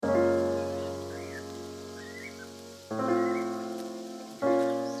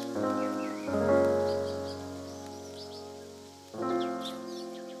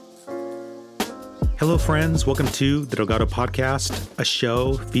Hello, friends. Welcome to the Delgado Podcast, a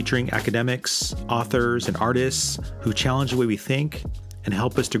show featuring academics, authors, and artists who challenge the way we think and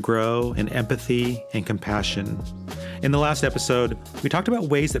help us to grow in empathy and compassion. In the last episode, we talked about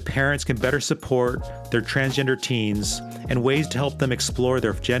ways that parents can better support their transgender teens and ways to help them explore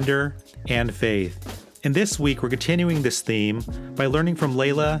their gender and faith. And this week, we're continuing this theme by learning from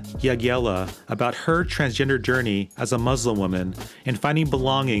Layla Yagyella about her transgender journey as a Muslim woman and finding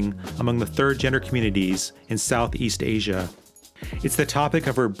belonging among the third gender communities in Southeast Asia. It's the topic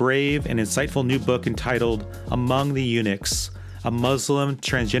of her brave and insightful new book entitled Among the Eunuchs, a Muslim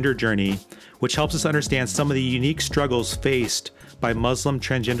Transgender Journey, which helps us understand some of the unique struggles faced by Muslim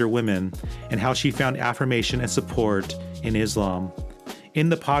transgender women and how she found affirmation and support in Islam. In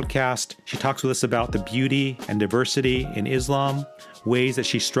the podcast, she talks with us about the beauty and diversity in Islam, ways that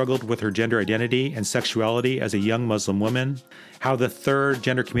she struggled with her gender identity and sexuality as a young Muslim woman, how the third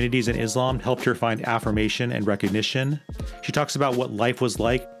gender communities in Islam helped her find affirmation and recognition. She talks about what life was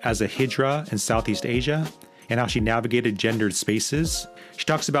like as a hijra in Southeast Asia and how she navigated gendered spaces. She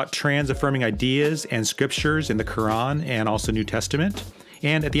talks about trans-affirming ideas and scriptures in the Quran and also New Testament.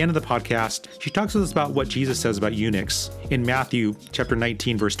 And at the end of the podcast, she talks with us about what Jesus says about eunuchs in Matthew chapter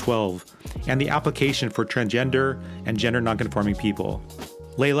 19, verse 12, and the application for transgender and gender nonconforming people.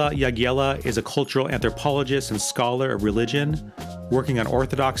 Layla Yagyella is a cultural anthropologist and scholar of religion, working on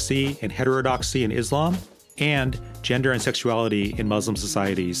orthodoxy and heterodoxy in Islam, and gender and sexuality in Muslim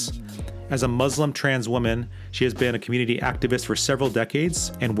societies. As a Muslim trans woman, she has been a community activist for several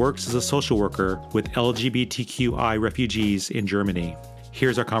decades and works as a social worker with LGBTQI refugees in Germany.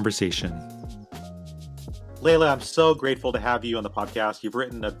 Here's our conversation. Layla, I'm so grateful to have you on the podcast. You've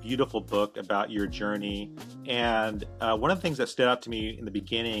written a beautiful book about your journey. And one of the things that stood out to me in the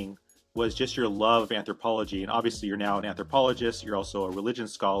beginning was just your love of anthropology. And obviously, you're now an anthropologist. You're also a religion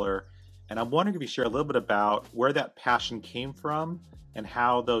scholar. And I'm wondering if you share a little bit about where that passion came from and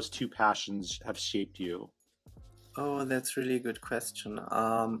how those two passions have shaped you. Oh, that's really a good question.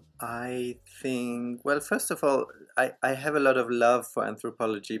 I think, well, first of all, I have a lot of love for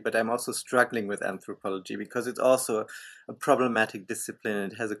anthropology, but I'm also struggling with anthropology because it's also a problematic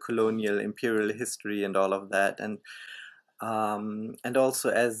discipline. It has a colonial, imperial history and all of that. And also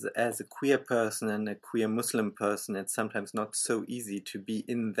as a queer person and a queer Muslim person, it's sometimes not so easy to be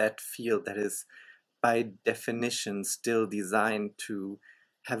in that field that is by definition still designed to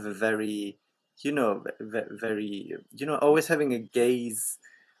have a very very, always having a gaze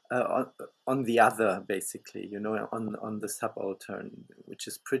on the other, basically, on the subaltern, which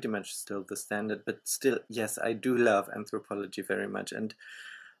is pretty much still the standard. But still, yes, I do love anthropology very much. And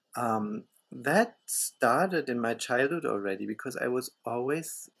that started in my childhood already because I was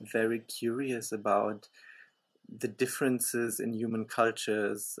always very curious about the differences in human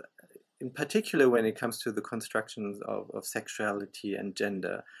cultures, in particular when it comes to the constructions of sexuality and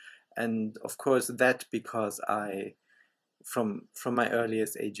gender. And of course, that because from my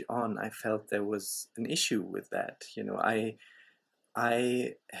earliest age on, I felt there was an issue with that.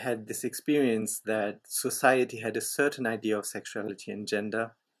 I had this experience that society had a certain idea of sexuality and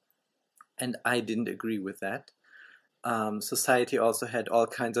gender, and I didn't agree with that. Society also had all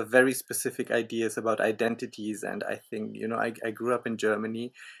kinds of very specific ideas about identities, and I think, I grew up in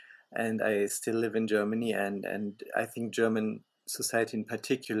Germany, and I still live in Germany, and I think German society in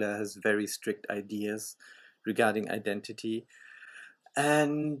particular has very strict ideas regarding identity,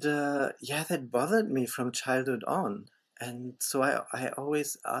 and that bothered me from childhood on. And so I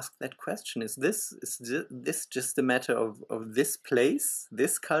always ask that question: is this just a matter of this place,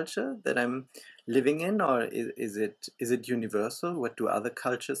 this culture that I'm living in, or is it universal? What do other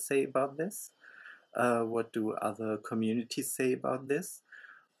cultures say about this? What do other communities say about this?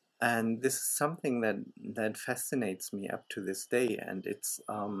 And this is something that fascinates me up to this day. And it's,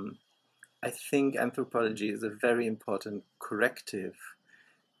 I think anthropology is a very important corrective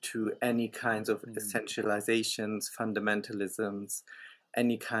to any kinds of essentializations, fundamentalisms,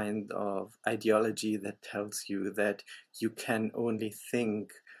 any kind of ideology that tells you that you can only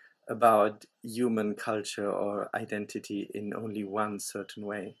think about human culture or identity in only one certain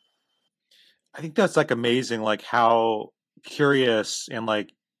way. I think that's amazing, how curious and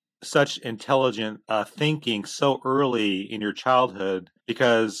such intelligent thinking so early in your childhood,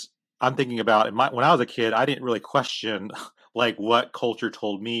 because I'm thinking about when I was a kid, I didn't really question what culture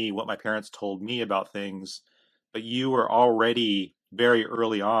told me, what my parents told me about things, but you were already very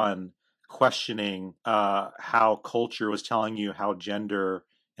early on questioning how culture was telling you how gender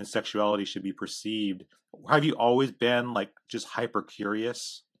and sexuality should be perceived. Have you always been just hyper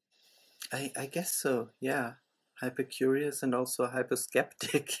curious? I guess so, yeah. hyper curious and also hyper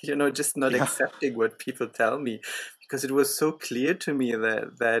skeptic, just not Yeah. accepting what people tell me, because it was so clear to me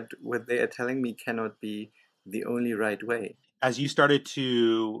that what they are telling me cannot be the only right way. As you started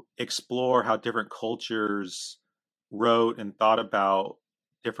to explore how different cultures wrote and thought about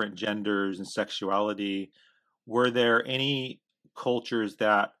different genders and sexuality, were there any cultures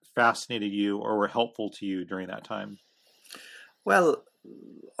that fascinated you or were helpful to you during that time? Well,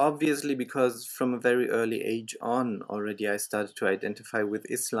 obviously, because from a very early age on already I started to identify with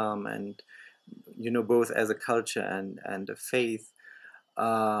Islam, and both as a culture and a faith.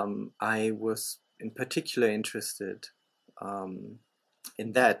 I was in particular interested um,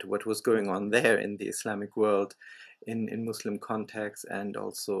 in that, what was going on there in the Islamic world, in Muslim context, and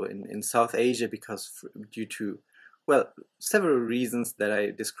also in South Asia, because due to, well, several reasons that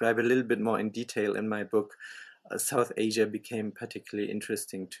I describe a little bit more in detail in my book, South Asia became particularly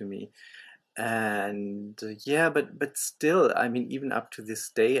interesting to me. And yeah, but still, I mean, even up to this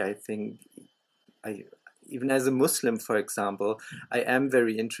day, I think I, even as a Muslim, for example, I am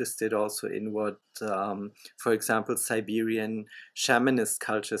very interested also in what, for example, Siberian shamanist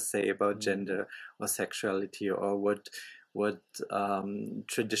cultures say about Mm. gender or sexuality, or what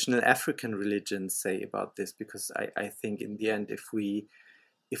traditional African religions say about this, because I think in the end, if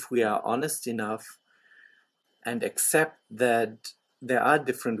we are honest enough and accept that there are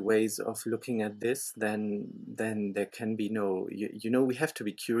different ways of looking at this, then there can be no, we have to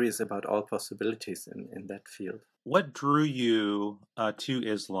be curious about all possibilities in that field. What drew you to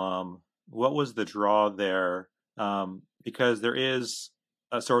Islam? What was the draw there? Because there is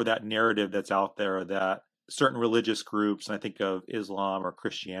a sort of that narrative that's out there that certain religious groups, and I think of Islam or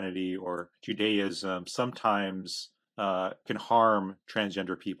Christianity or Judaism, sometimes can harm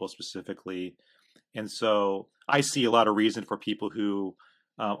transgender people specifically. And so I see a lot of reason for people who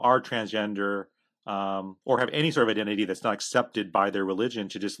are transgender or have any sort of identity that's not accepted by their religion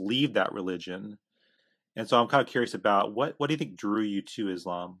to just leave that religion. And so I'm kind of curious about what do you think drew you to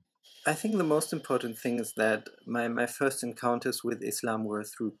Islam? I think the most important thing is that my first encounters with Islam were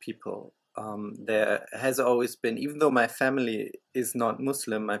through people. There has always been, even though my family is not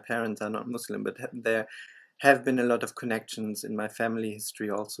Muslim, my parents are not Muslim, but there have been a lot of connections in my family history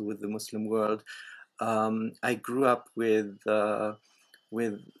also with the Muslim world. I grew up with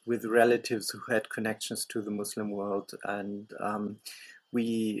relatives who had connections to the Muslim world, and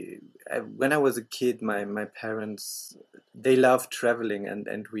we when I was a kid, my parents, they loved traveling,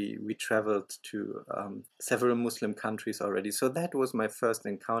 and we traveled to several Muslim countries already. So that was my first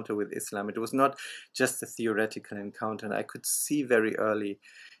encounter with Islam. It was not just a theoretical encounter, and I could see very early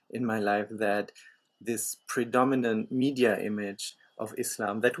in my life that this predominant media image of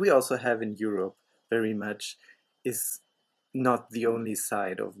Islam that we also have in Europe very much is not the only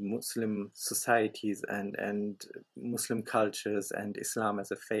side of Muslim societies and Muslim cultures and Islam as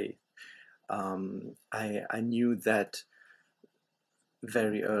a faith. I knew that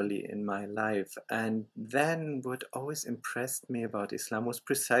very early in my life, and then what always impressed me about Islam was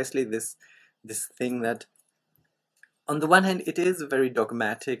precisely this thing that, on the one hand, it is a very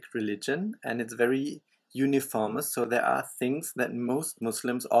dogmatic religion and it's very uniformist. So there are things that most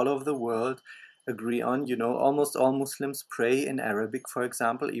Muslims all over the world agree on. Almost all Muslims pray in Arabic, for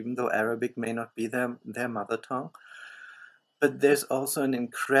example, even though Arabic may not be their mother tongue. But there's also an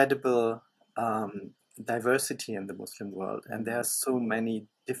incredible diversity in the Muslim world, and there are so many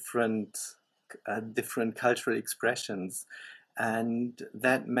different cultural expressions, and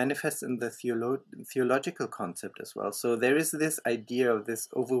that manifests in the theological concept as well. So there is this idea of this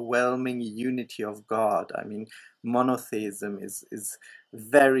overwhelming unity of God. I mean, monotheism is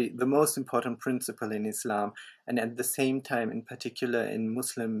very the most important principle in Islam, and at the same time, in particular in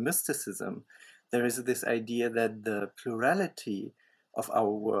Muslim mysticism, there is this idea that the plurality of our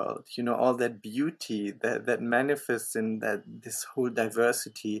world, all that beauty that manifests in that this whole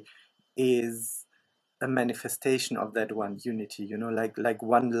diversity, is a manifestation of that one unity, like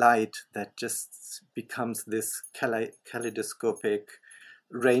one light that just becomes this kaleidoscopic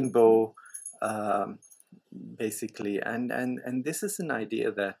rainbow, um, basically. And this is an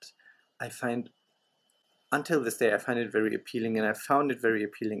idea that I find, until this day, I find it very appealing, and I found it very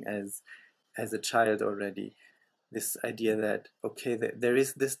appealing as a child already. This idea that, okay, there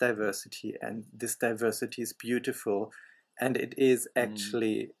is this diversity, and this diversity is beautiful, and it is Mm,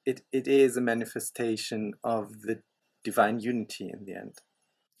 actually, it is a manifestation of the divine unity in the end.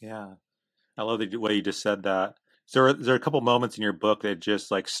 yeah, I love the way you just said that. So there are a couple moments in your book that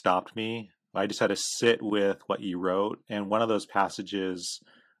just like stopped me. I just had to sit with what you wrote, and one of those passages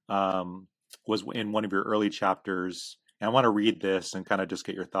um, was in one of your early chapters. And I want to read this and kind of just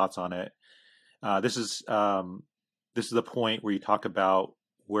get your thoughts on it. This is this is the point where you talk about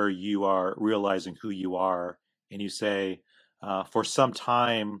where you are realizing who you are, and you say, for some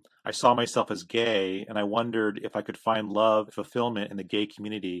time, I saw myself as gay, and I wondered if I could find love and fulfillment in the gay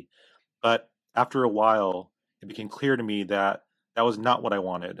community. But after a while, it became clear to me that that was not what I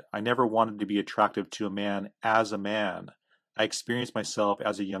wanted. I never wanted to be attractive to a man as a man. I experienced myself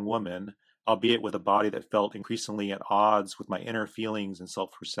as a young woman, albeit with a body that felt increasingly at odds with my inner feelings and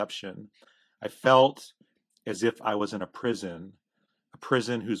self perception. I felt as if I was in a prison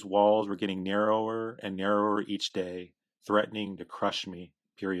whose walls were getting narrower and narrower each day, threatening to crush me,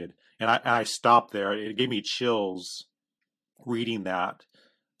 period. And I stopped there. It gave me chills reading that,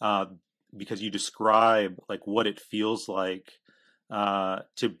 uh, because you describe like what it feels like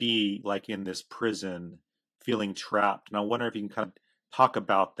to be like in this prison, feeling trapped. And I wonder if you can kind of talk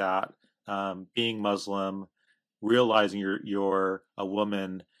about that, being Muslim, realizing you're a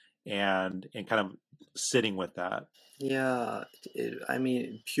woman, and kind of sitting with that. Yeah, I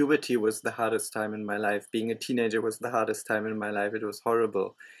mean, puberty was the hardest time in my life. Being a teenager was the hardest time in my life. It was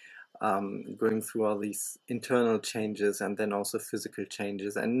horrible, going through all these internal changes and then also physical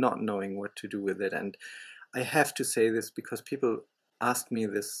changes and not knowing what to do with it. And I have to say this because people ask me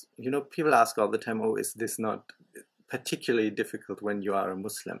this. People ask all the time, oh, is this not particularly difficult when you are a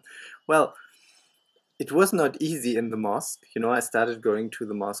Muslim? Well, it was not easy in the mosque. I started going to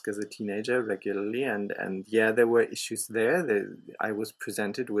the mosque as a teenager regularly, and yeah, there were issues there. I was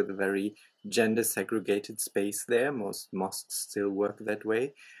presented with a very gender segregated space there. Most mosques still work that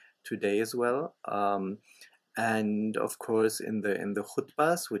way today as well. And of course, in the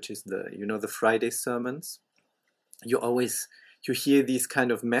khutbahs, which is the Friday sermons, you hear these kind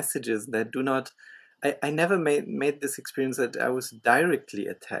of messages that do not. I never made this experience that I was directly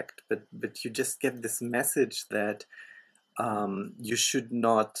attacked, but you just get this message that you should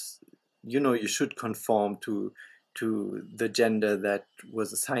not, you should conform to the gender that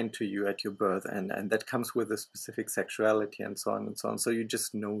was assigned to you at your birth, and that comes with a specific sexuality and so on and so on. So you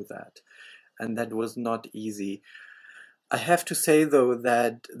just know that, and that was not easy. I have to say, though,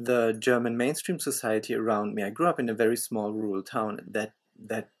 that the German mainstream society around me, I grew up in a very small rural town,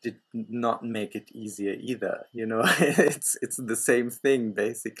 that did not make it easier either. It's the same thing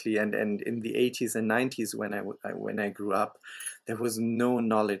basically. And in the 80s and 90s, when I grew up, there was no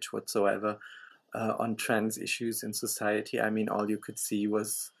knowledge whatsoever on trans issues in society. I mean, all you could see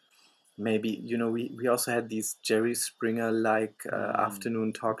was maybe, we also had these Jerry Springer like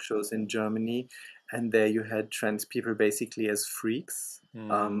afternoon talk shows in Germany, and there you had trans people basically as freaks,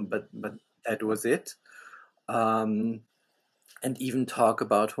 but that was it. Um, and even talk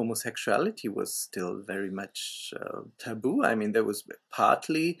about homosexuality was still very much taboo. I mean, there was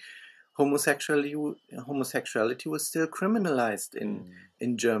partly homosexuality. Homosexuality was still criminalized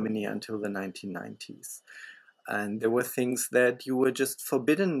in Germany until the 1990s, and there were things that you were just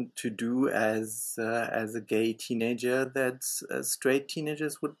forbidden to do as a gay teenager that straight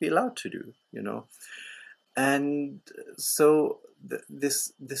teenagers would be allowed to do. And so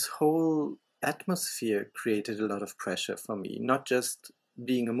this whole atmosphere created a lot of pressure for me, not just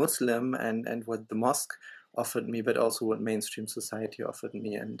being a Muslim and what the mosque offered me, but also what mainstream society offered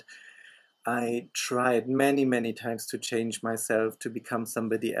me. And I tried many, many times to change myself, to become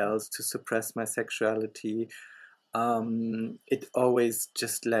somebody else, to suppress my sexuality. It always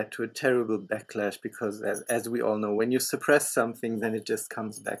just led to a terrible backlash because, as we all know, when you suppress something, then it just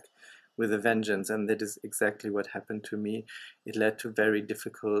comes back with a vengeance, and that is exactly what happened to me. It led to very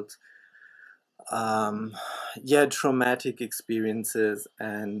difficult, traumatic experiences,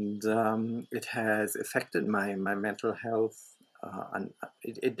 and it has affected my mental health. And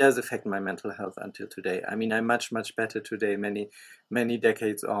it does affect my mental health until today. I mean, I'm much, much better today, many, many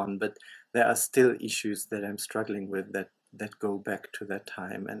decades on, but there are still issues that I'm struggling with that go back to that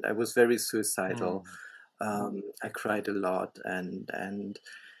time. And I was very suicidal. I cried a lot, and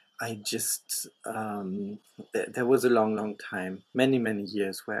I just there was a long, long time, many, many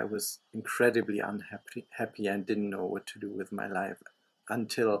years where I was incredibly happy and didn't know what to do with my life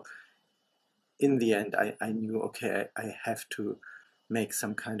until in the end I knew, okay, I have to make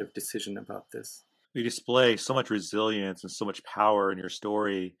some kind of decision about this. You display so much resilience and so much power in your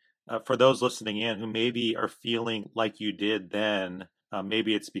story. For those listening in who maybe are feeling like you did then,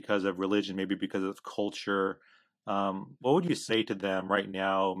 maybe it's because of religion, maybe because of culture. What would you say to them right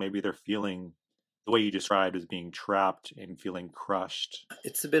now? Maybe they're feeling the way you described as being trapped and feeling crushed.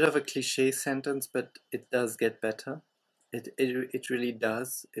 It's a bit of a cliche sentence, but it does get better. It really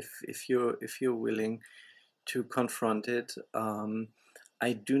does if you're willing to confront it.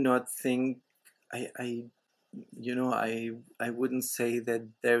 I do not think I I wouldn't say that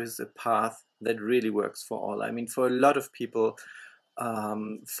there is a path that really works for all. I mean, for a lot of people,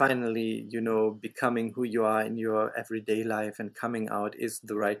 finally, becoming who you are in your everyday life and coming out is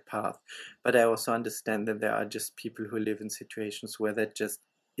the right path. But I also understand that there are just people who live in situations where that just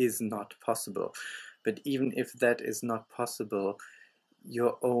is not possible. But even if that is not possible,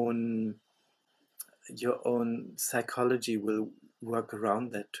 your own psychology will work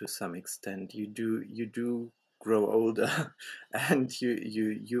around that to some extent. You do grow older, and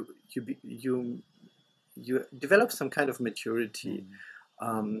you develop some kind of maturity.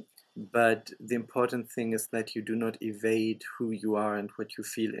 Um, but the important thing is that you do not evade who you are and what you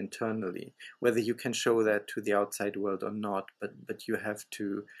feel internally, whether you can show that to the outside world or not. But you have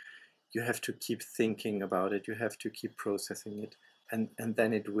to keep thinking about it. You have to keep processing it, and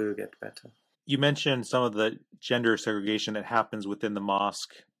then it will get better. You mentioned some of the gender segregation that happens within the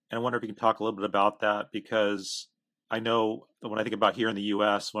mosque, and I wonder if you can talk a little bit about that, because I know that when I think about here in the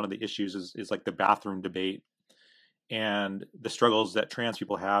U.S., one of the issues is like the bathroom debate and the struggles that trans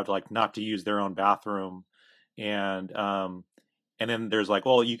people have to like not to use their own bathroom, and then there's like,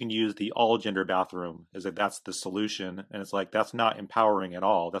 well, you can use the all gender bathroom, as if that's the solution, and it's like that's not empowering at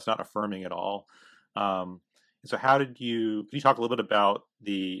all. That's not affirming at all. And so, can you talk a little bit about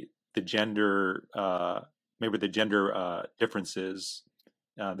the gender, maybe the gender differences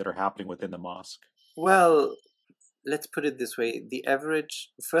that are happening within the mosque? Well, let's put it this way. The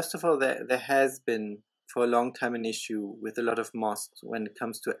average, first of all, there has been for a long time an issue with a lot of mosques when it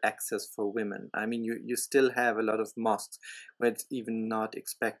comes to access for women. I mean, you still have a lot of mosques where it's even not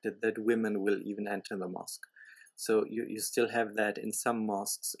expected that women will even enter the mosque. So you still have that in some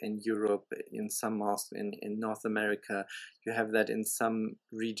mosques in Europe, in some mosques in North America. You have that in some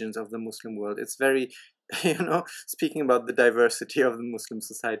regions of the Muslim world. It's very, speaking about the diversity of the Muslim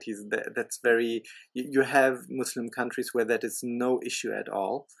societies, that's very, you have Muslim countries where that is no issue at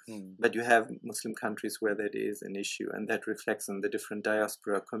all, but you have Muslim countries where that is an issue, and that reflects on the different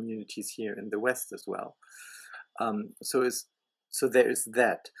diaspora communities here in the West as well. So there is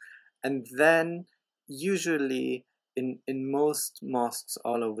that. And then usually in most mosques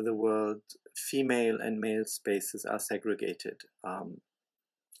all over the world, female and male spaces are segregated,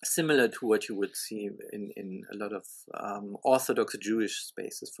 similar to what you would see in a lot of Orthodox Jewish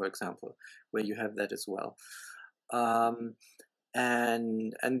spaces, for example, where you have that as well.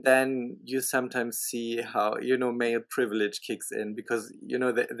 And then you sometimes see how male privilege kicks in, because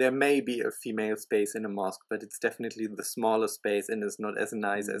there may be a female space in a mosque, but it's definitely the smaller space and is not as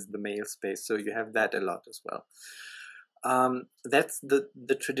nice as the male space, so you have that a lot as well. That's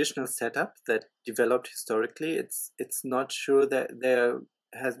the traditional setup that developed historically. It's not sure that there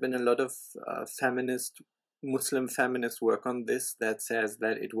has been a lot of Muslim feminist work on this that says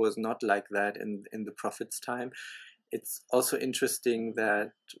that it was not like that in the Prophet's time. It's also interesting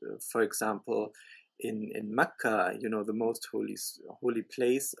that, for example, in Mecca, the most holy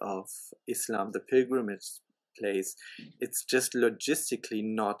place of Islam, the pilgrimage place, it's just logistically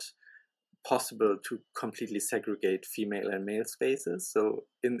not possible to completely segregate female and male spaces. So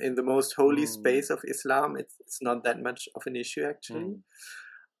in the most holy space of Islam, it's not that much of an issue, actually.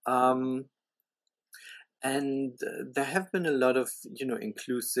 And there have been a lot of,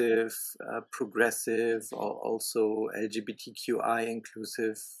 inclusive, progressive, or also LGBTQI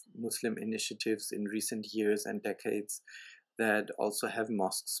inclusive Muslim initiatives in recent years and decades that also have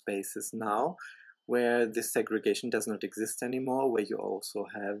mosque spaces now, where this segregation does not exist anymore, where you also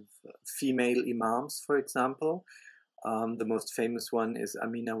have female imams, for example. The most famous one is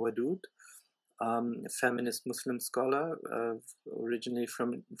Amina Wadud, a feminist Muslim scholar, originally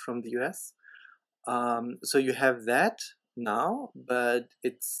from the US. So you have that now, but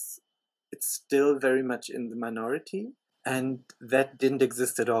it's still very much in the minority, and that didn't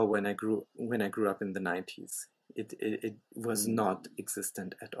exist at all when I grew up in the 90s. It was not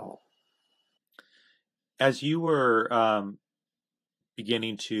existent at all. As you were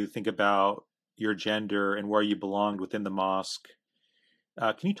beginning to think about your gender and where you belonged within the mosque,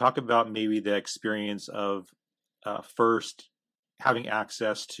 can you talk about maybe the experience of first having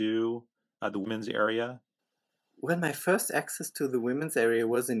access to the women's area? Well, my first access to the women's area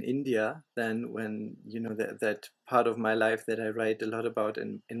was in India, then when, that part of my life that I write a lot about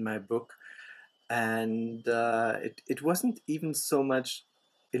in my book. And it wasn't even so much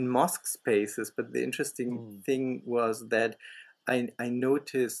in mosque spaces, but the interesting thing was that I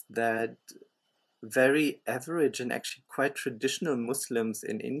noticed that very average and actually quite traditional Muslims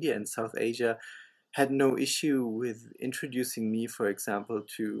in India and South Asia had no issue with introducing me, for example,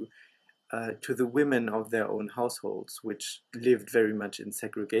 to the women of their own households, which lived very much in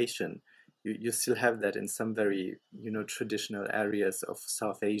segregation. You still have that in some very traditional areas of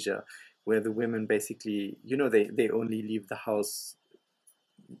South Asia, where the women basically, they only leave the house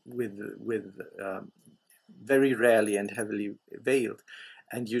with very rarely and heavily veiled,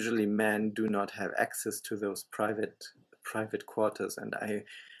 and usually men do not have access to those private quarters. And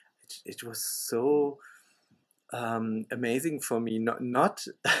it was so amazing for me, not not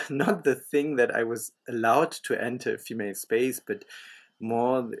the thing that I was allowed to enter a female space, but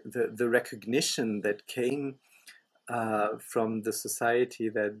more the recognition that came from the society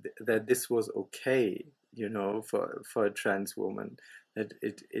that this was okay, for a trans woman, that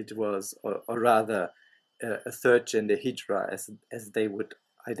it was, or rather, a third gender hijra, as they would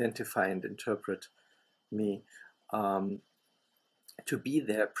identify and interpret me, um, to be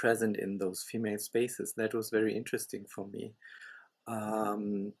there present in those female spaces. That was very interesting for me.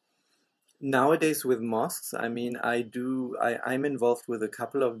 Um, Nowadays with mosques, I mean, I'm involved with a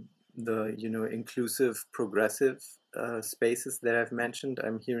couple of the, inclusive, progressive spaces that I've mentioned.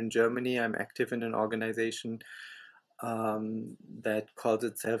 I'm here in Germany. I'm active in an organization that calls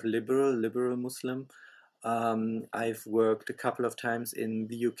itself Liberal Muslim. I've worked a couple of times in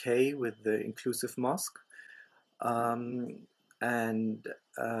the UK with the Inclusive Mosque. Um, and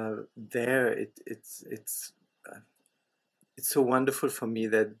there uh, it's so wonderful for me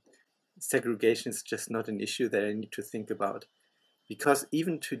that segregation is just not an issue that I need to think about. Because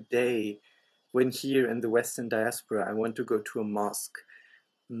even today, when here in the Western diaspora, I want to go to a mosque,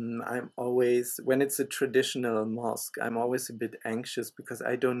 I'm always, when it's a traditional mosque, I'm always a bit anxious because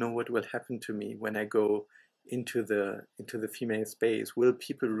I don't know what will happen to me when I go into the female space. Will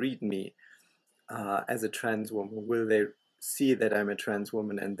people read me as a trans woman? Will they see that I'm a trans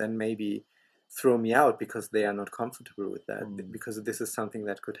woman and then maybe throw me out because they are not comfortable with that? Because this is something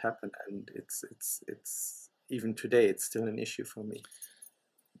that could happen, and it's even today it's still an issue for me.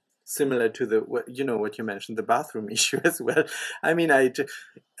 Similar to what you mentioned, the bathroom issue as well. I mean,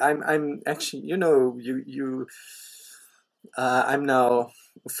 I'm actually, I'm now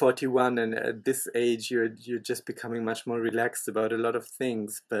 41, and at this age, you're just becoming much more relaxed about a lot of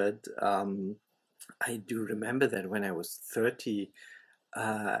things. But I do remember that when I was 30,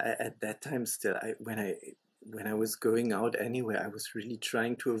 at that time still, when I was going out anywhere, I was really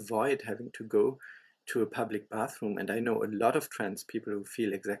trying to avoid having to go to a public bathroom. And I know a lot of trans people who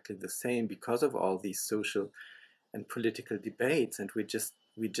feel exactly the same because of all these social and political debates. And we're just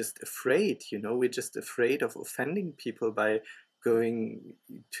afraid, we're just afraid of offending people by going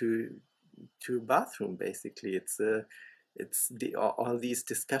to a bathroom. Basically, all these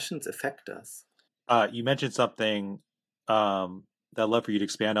discussions affect us. You mentioned something that I'd love for you to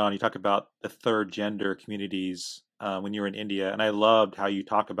expand on. You talk about the third gender communities when you were in India, and I loved how you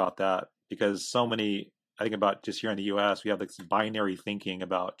talk about that because so many, I think about just here in the U.S., we have this binary thinking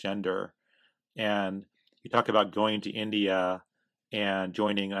about gender, and you talk about going to India and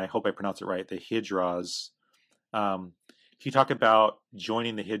joining, I hope I pronounce it right, the Hijras. Can you talk about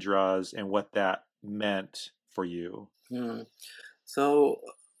joining the Hijras and what that meant for you? So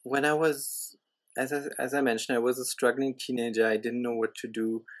when I was, as I mentioned, I was a struggling teenager. I didn't know what to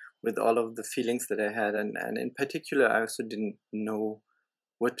do with all of the feelings that I had, and in particular, I also didn't know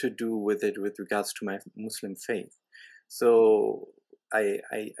what to do with it with regards to my Muslim faith. So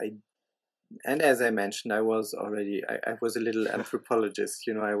and as I mentioned, I was a little anthropologist.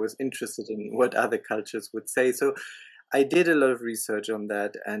 I was interested in what other cultures would say. So I did a lot of research on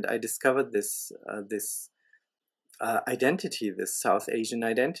that, and I discovered this identity, this South Asian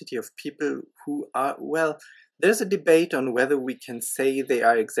identity of people who are, well, there's a debate on whether we can say they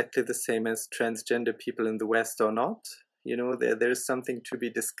are exactly the same as transgender people in the West or not. There's something to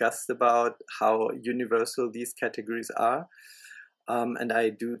be discussed about how universal these categories are. And I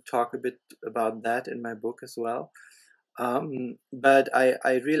do talk a bit about that in my book as well. But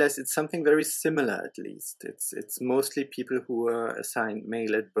I realize it's something very similar, at least. It's mostly people who are assigned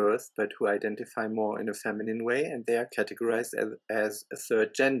male at birth, but who identify more in a feminine way, and they are categorized as a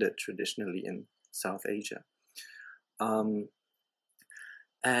third gender traditionally in South Asia. And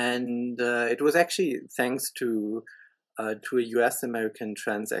it was actually thanks to a U.S. American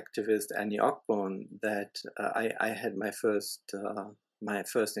trans activist, Annie Ogborn, that I had my first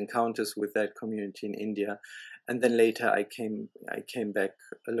encounters with that community in India, and then later I came back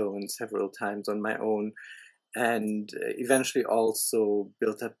alone several times on my own, and eventually also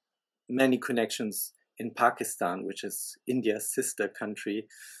built up many connections in Pakistan, which is India's sister country.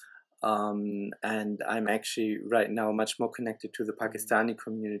 And I'm actually right now much more connected to the Pakistani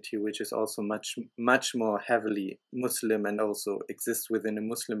community, which is also much more heavily Muslim and also exists within a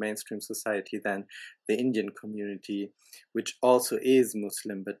Muslim mainstream society than the Indian community, which also is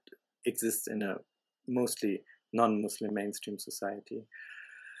Muslim but exists in a mostly non-Muslim mainstream society.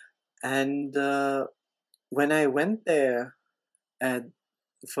 And when I went there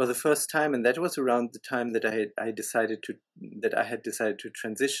for the first time, and that was around the time that I had decided to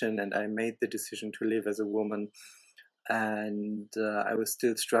transition, and I made the decision to live as a woman. And I was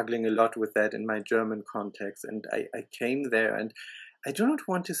still struggling a lot with that in my German context. And I came there, and I do not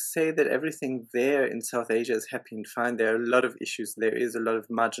want to say that everything there in South Asia is happy and fine. There are a lot of issues. There is a lot of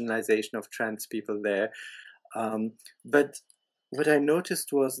marginalization of trans people there. But what I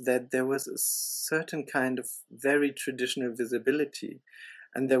noticed was that there was a certain kind of very traditional visibility.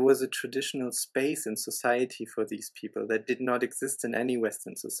 And there was a traditional space in society for these people that did not exist in any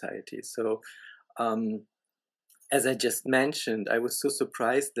Western society. So, as I just mentioned, I was so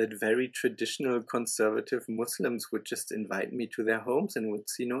surprised that very traditional conservative Muslims would just invite me to their homes and would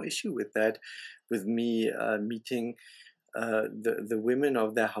see no issue with that, with me meeting the women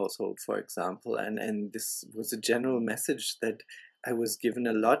of their household, for example. And this was a general message that I was given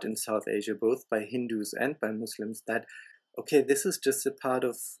a lot in South Asia, both by Hindus and by Muslims, that, okay, this is just a part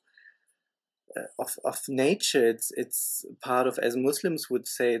of nature. It's part of, as Muslims would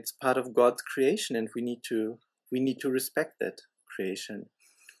say, it's part of God's creation, and we need to respect that creation.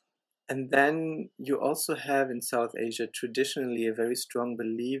 And then you also have in South Asia traditionally a very strong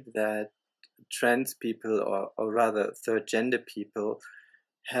belief that trans people, or rather third gender people,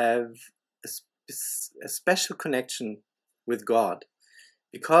 have a special connection with God,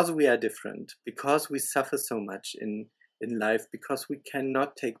 because we are different, because we suffer so much in life, because we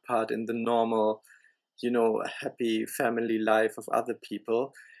cannot take part in the normal, happy family life of other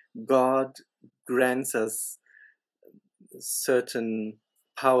people. God grants us certain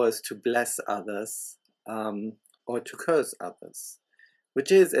powers to bless others, or to curse others,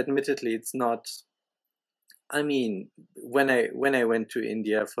 which is, admittedly, it's not. I mean, when I went to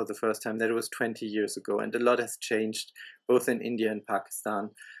India for the first time, that was 20 years ago, and a lot has changed both in India and Pakistan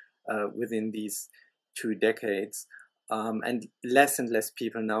within these 2 decades. And less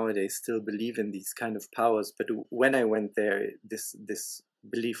people nowadays still believe in these kind of powers. But when I went there, this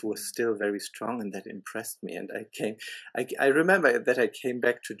belief was still very strong, and that impressed me. And I remember that I came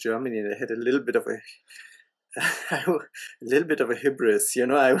back to Germany, and I had a little bit of a hubris,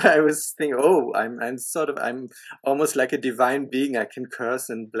 I was thinking, oh, I'm almost like a divine being. I can curse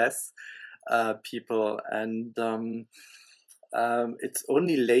and bless people. And it's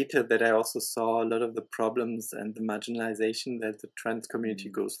only later that I also saw a lot of the problems and the marginalization that the trans community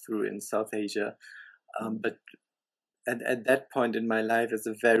goes through in South Asia. But at that point in my life, as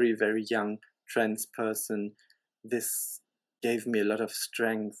a very, very young trans person, this gave me a lot of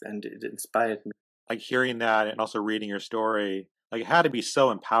strength, and it inspired me. Like hearing that and also reading your story, like it had to be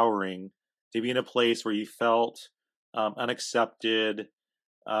so empowering to be in a place where you felt unaccepted,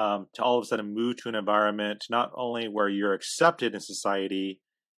 to all of a sudden move to an environment not only where you're accepted in society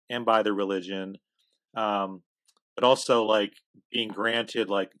and by the religion, but also like being granted,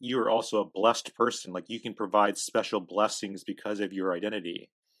 like you are also a blessed person, like you can provide special blessings because of your identity.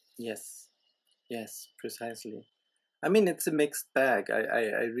 Yes, precisely. I mean, it's a mixed bag.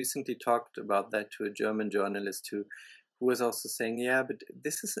 I recently talked about that to a German journalist who was also saying, yeah, but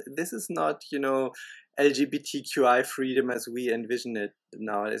this is not, LGBTQI freedom as we envision it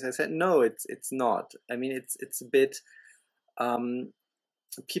nowadays. I said, no, it's not. I mean, it's a bit,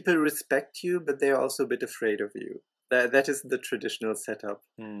 people respect you, but they're also a bit afraid of you. That is the traditional setup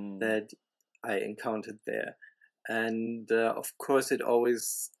that I encountered there. And of course,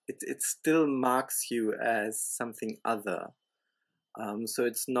 it still marks you as something other. So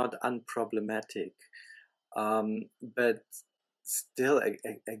it's not unproblematic. But still,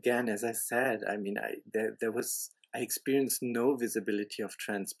 again, as I said, I mean, I experienced no visibility of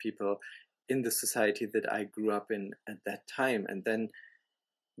trans people in the society that I grew up in at that time. And then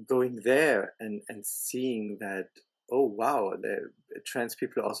going there and seeing that, oh wow, the trans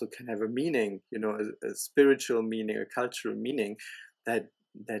people also can have a meaning, a spiritual meaning, a cultural meaning, that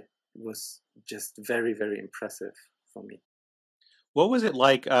was just very, very impressive for me. What was it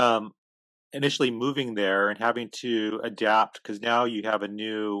like initially moving there and having to adapt, because now you have a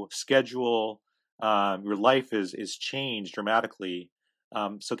new schedule, your life is changed dramatically.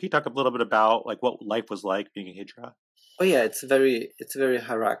 So can you talk a little bit about like what life was like being a Hijra? Oh yeah, it's a very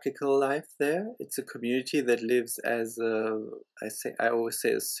hierarchical life there. It's a community that lives as I always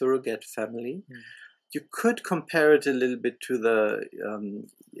say, a surrogate family. You could compare it a little bit to the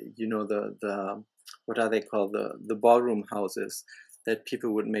the what are they called, the ballroom houses that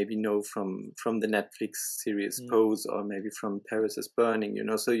people would maybe know from the Netflix series Pose, or maybe from Paris is Burning.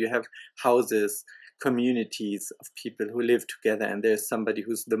 So you have houses, communities of people who live together, and there's somebody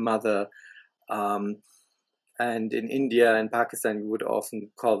who's the mother. And in India and Pakistan, you would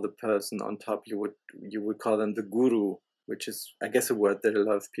often call the person on top, you would call them the guru, which is, I guess, a word that a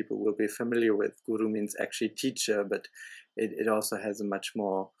lot of people will be familiar with. Guru means actually teacher, but it also has a much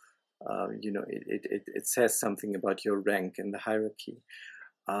more, it says something about your rank in the hierarchy.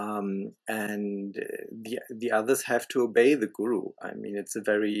 And the others have to obey the guru. I mean, it's a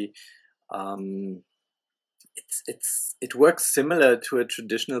very it works similar to a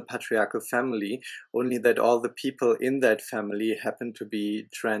traditional patriarchal family, only that all the people in that family happen to be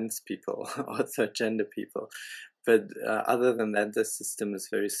trans people or third gender people. But other than that, the system is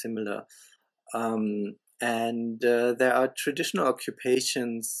very similar. And there are traditional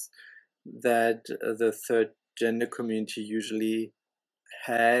occupations that the third gender community usually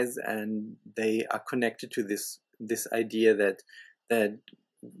has, and they are connected to this idea that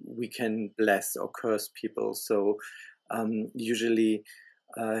we can bless or curse people. So usually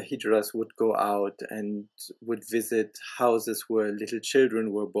hijras would go out and would visit houses where little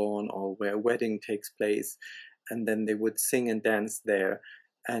children were born or where a wedding takes place, and then they would sing and dance there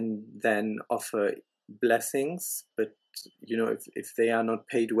and then offer blessings. But if they are not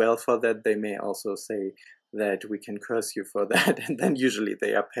paid well for that, they may also say that we can curse you for that, and then usually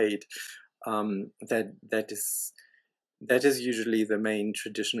they are paid. That is usually the main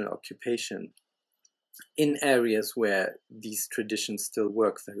traditional occupation in areas where these traditions still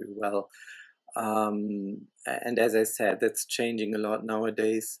work very well. And as I said, that's changing a lot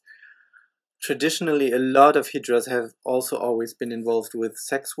nowadays. Traditionally, a lot of hijras have also always been involved with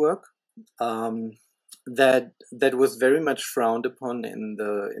sex work. That was very much frowned upon in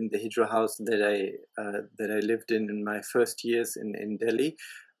the hijra house that I lived in my first years in Delhi.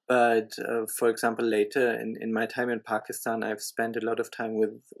 But for example, later in my time in Pakistan, I've spent a lot of time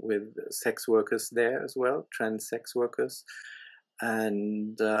with sex workers there as well, trans sex workers.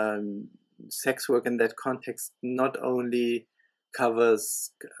 And sex work in that context not only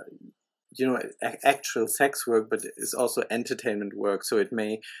covers actual sex work, but is also entertainment work. So it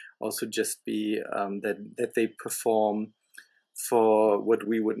may also just be that they perform for what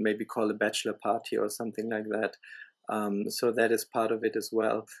we would maybe call a bachelor party or something like that. So that is part of it as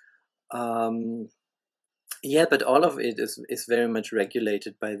well. But all of it is very much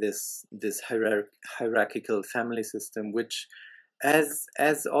regulated by this hierarchical family system, which as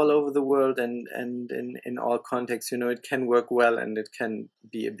all over the world and in all contexts, it can work well and it can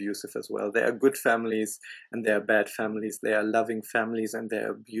be abusive as well. There are good families and there are bad families. There are loving families and there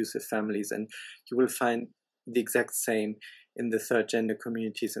are abusive families. And you will find the exact same in the third gender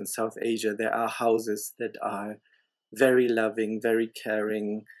communities in South Asia. There are houses that are very loving, very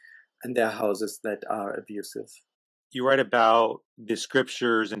caring, and there are houses that are abusive. You write about the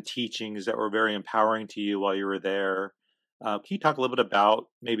scriptures and teachings that were very empowering to you while you were there. Can you talk a little bit about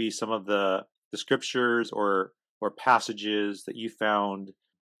maybe some of the scriptures or passages that you found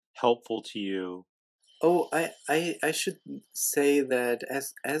helpful to you? Oh, I should say that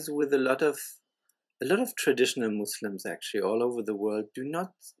as with a lot of traditional Muslims actually all over the world do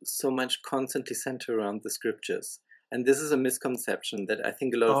not so much constantly center around the scriptures. And this is a misconception that I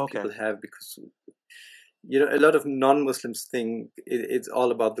think a lot of people have, because a lot of non-Muslims think it's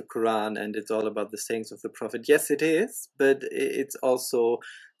all about the Quran and it's all about the sayings of the Prophet. Yes, it is, but it's also,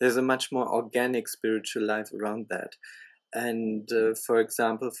 there's a much more organic spiritual life around that. And for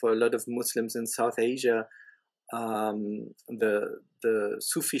example, for a lot of Muslims in South Asia, the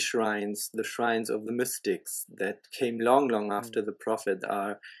Sufi shrines, the shrines of the mystics that came long after the Prophet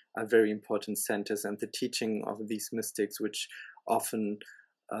are very important centers, and the teaching of these mystics, which often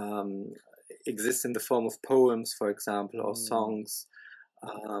exists in the form of poems, for example, or songs.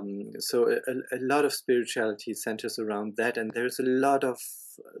 So a lot of spirituality centers around that, and there are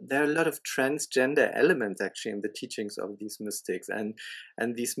a lot of transgender elements actually in the teachings of these mystics, and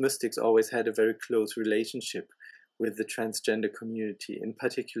these mystics always had a very close relationship with the transgender community, in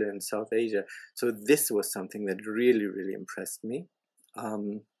particular in South Asia. So this was something that really, really impressed me.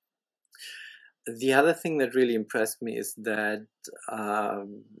 The other thing that really impressed me is that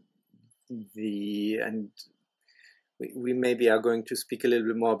we maybe are going to speak a little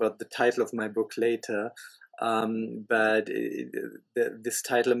bit more about the title of my book later, but this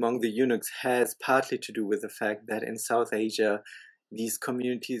title, Among the Eunuchs, has partly to do with the fact that in South Asia, these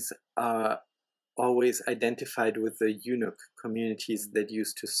communities are always identified with the eunuch communities that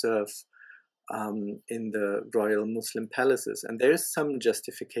used to serve in the royal Muslim palaces. And there is some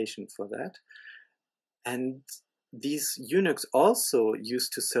justification for that. And these eunuchs also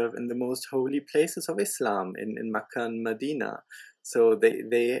used to serve in the most holy places of Islam, in Makkah and Medina. So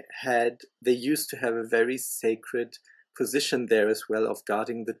they used to have a very sacred position there as well, of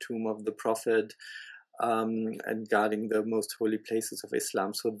guarding the tomb of the Prophet. and guarding the most holy places of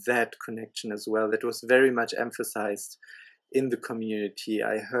Islam. So that connection as well, that was very much emphasized in the community.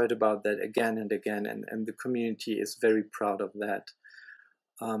 I heard about that again and again, and the community is very proud of that.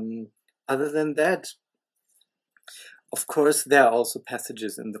 Other than that, of course, there are also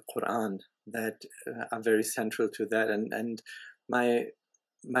passages in the Quran that are very central to that, and my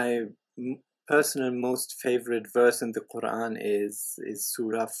personal most favorite verse in the Quran is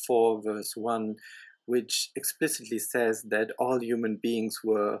Surah 4, verse 1, which explicitly says that all human beings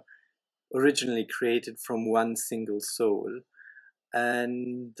were originally created from one single soul,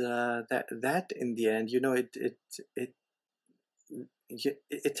 and that in the end,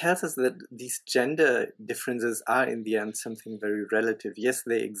 it tells us that these gender differences are in the end something very relative. Yes,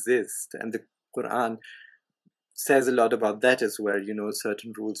 they exist, and the Quran says a lot about that as well.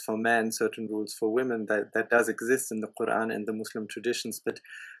 Certain rules for men, certain rules for women, that does exist in the Quran and the Muslim traditions, but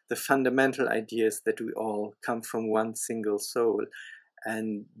the fundamental idea is that we all come from one single soul,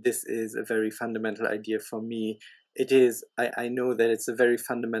 and this is a very fundamental idea for me. It is, I know that it's a very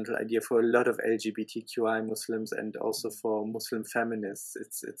fundamental idea for a lot of LGBTQI Muslims and also for Muslim feminists.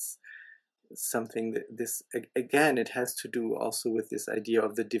 It's something that again, it has to do also with this idea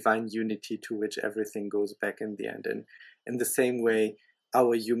of the divine unity to which everything goes back in the end. And in the same way,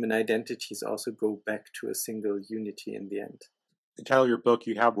 our human identities also go back to a single unity in the end. The title of your book,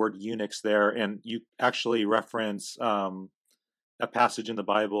 you have word eunuchs there, and you actually reference a passage in the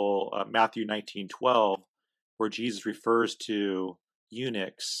Bible, Matthew 19:12, where Jesus refers to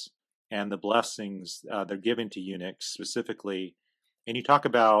eunuchs and the blessings they're given to eunuchs specifically. And you talk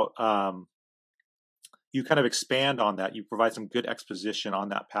about, you kind of expand on that. You provide some good exposition on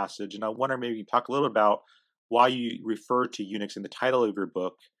that passage. And I wonder maybe you can talk a little about why you refer to eunuchs in the title of your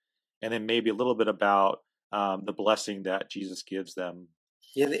book, and then maybe a little bit about the blessing that Jesus gives them.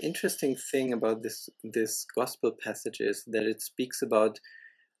 Yeah, the interesting thing about this gospel passage is that it speaks about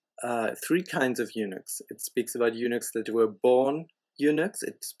three kinds of eunuchs. It speaks about eunuchs that were born eunuchs,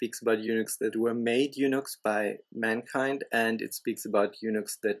 it speaks about eunuchs that were made eunuchs by mankind, and it speaks about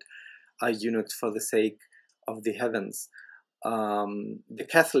eunuchs that are eunuchs for the sake of the heavens. The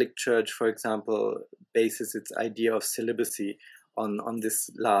Catholic Church, for example, bases its idea of celibacy on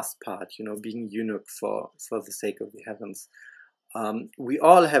this last part, being eunuch for the sake of the heavens. We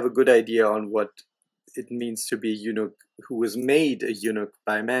all have a good idea on what it means to be a eunuch who was made a eunuch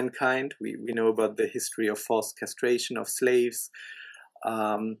by mankind. We know about the history of forced castration of slaves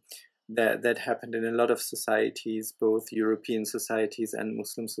that happened in a lot of societies, both European societies and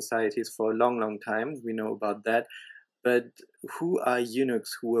Muslim societies, for a long, long time. We know about that. But who are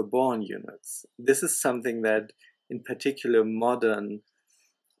eunuchs who were born eunuchs? This is something that, in particular, modern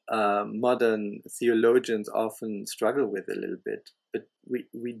theologians often struggle with a little bit. But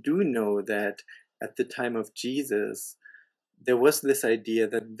we do know that at the time of Jesus, there was this idea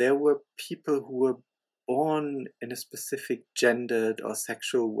that there were people who were born in a specific gendered or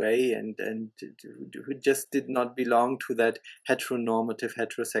sexual way and who just did not belong to that heteronormative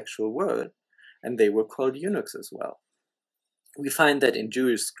heterosexual world, and they were called eunuchs as well. We find that in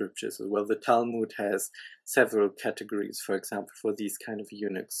Jewish scriptures as well. The Talmud has several categories, for example, for these kind of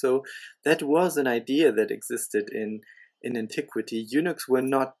eunuchs. So that was an idea that existed in antiquity. Eunuchs were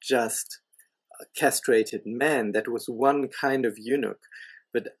not just castrated men. That was one kind of eunuch.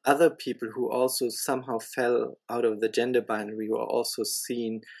 But other people who also somehow fell out of the gender binary were also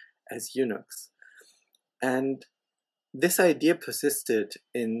seen as eunuchs. And this idea persisted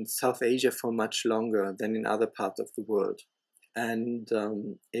in South Asia for much longer than in other parts of the world. And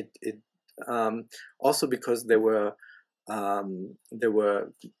it also because there were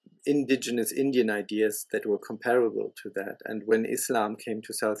indigenous Indian ideas that were comparable to that, and when Islam came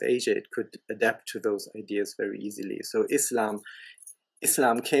to South Asia, it could adapt to those ideas very easily. So Islam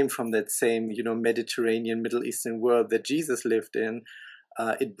came from that same Mediterranean, Middle Eastern world that Jesus lived in.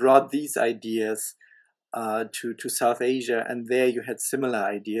 It brought these ideas to South Asia, and there you had similar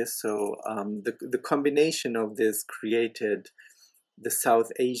ideas. So the combination of this created the South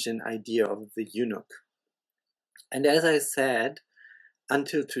Asian idea of the eunuch. And as I said,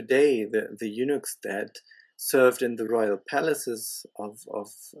 until today, the eunuchs that served in the royal palaces of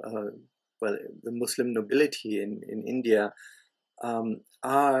the Muslim nobility in India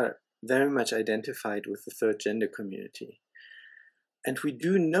are very much identified with the third gender community. And we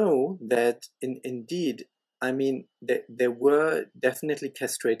do know that indeed, there were definitely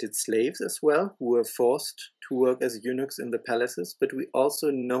castrated slaves as well who were forced to work as eunuchs in the palaces, but we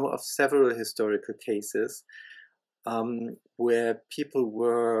also know of several historical cases where people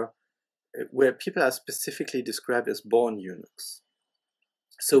are specifically described as born eunuchs.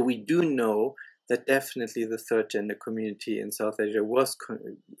 So we do know that definitely the third gender community in South Asia was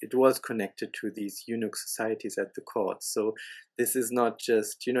connected to these eunuch societies at the court. So this is not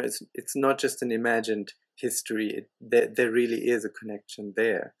just, it's not just an imagined history. There really is a connection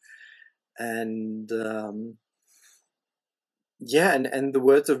there. And and the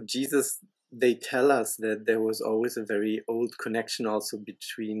words of Jesus, they tell us that there was always a very old connection also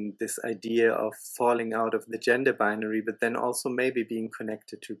between this idea of falling out of the gender binary, but then also maybe being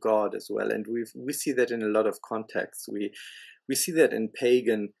connected to God as well. And we see that in a lot of contexts. We see that in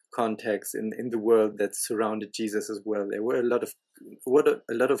pagan contexts in the world that surrounded Jesus as well. There were a lot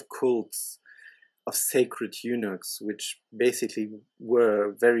of cults of sacred eunuchs, which basically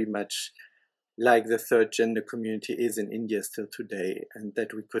were very much like the third gender community is in India still today, and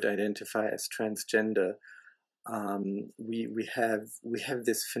that we could identify as transgender. We have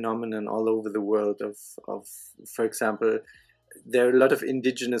this phenomenon all over the world of, for example, there are a lot of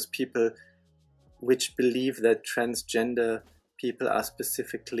indigenous people which believe that transgender people are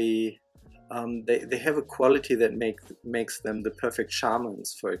specifically they have a quality that makes them the perfect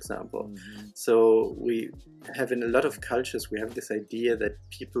shamans, for example. Mm-hmm. So we have in a lot of cultures, we have this idea that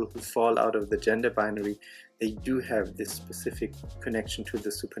people who fall out of the gender binary, they do have this specific connection to the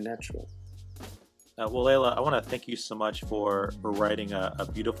supernatural. Well, Layla, I want to thank you so much for writing a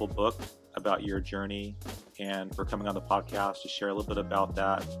beautiful book about your journey and for coming on the podcast to share a little bit about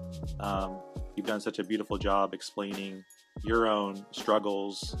that. You've done such a beautiful job explaining your own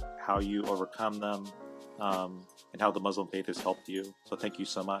struggles, how you overcome them, and how the Muslim faith has helped you. So thank you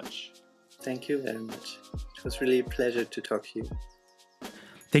so much. Thank you very much. It was really a pleasure to talk to you.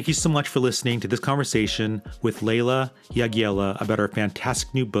 Thank you so much for listening to this conversation with Layla Yagyella about her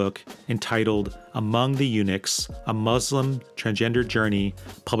fantastic new book entitled Among the Eunuchs, A Muslim Transgender Journey,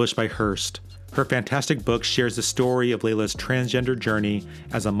 published by Hearst. Her fantastic book shares the story of Layla's transgender journey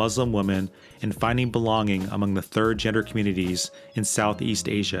as a Muslim woman and finding belonging among the third gender communities in Southeast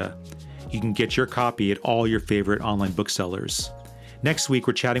Asia. You can get your copy at all your favorite online booksellers. Next week,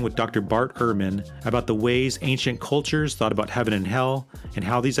 we're chatting with Dr. Bart Ehrman about the ways ancient cultures thought about heaven and hell and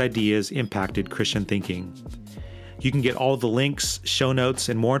how these ideas impacted Christian thinking. You can get all the links, show notes,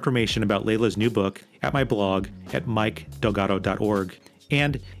 and more information about Layla's new book at my blog at mikedelgado.org.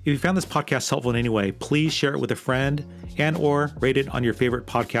 And if you found this podcast helpful in any way, please share it with a friend and or rate it on your favorite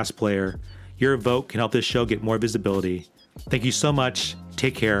podcast player. Your vote can help this show get more visibility. Thank you so much.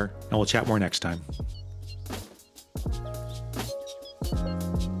 Take care, and we'll chat more next time.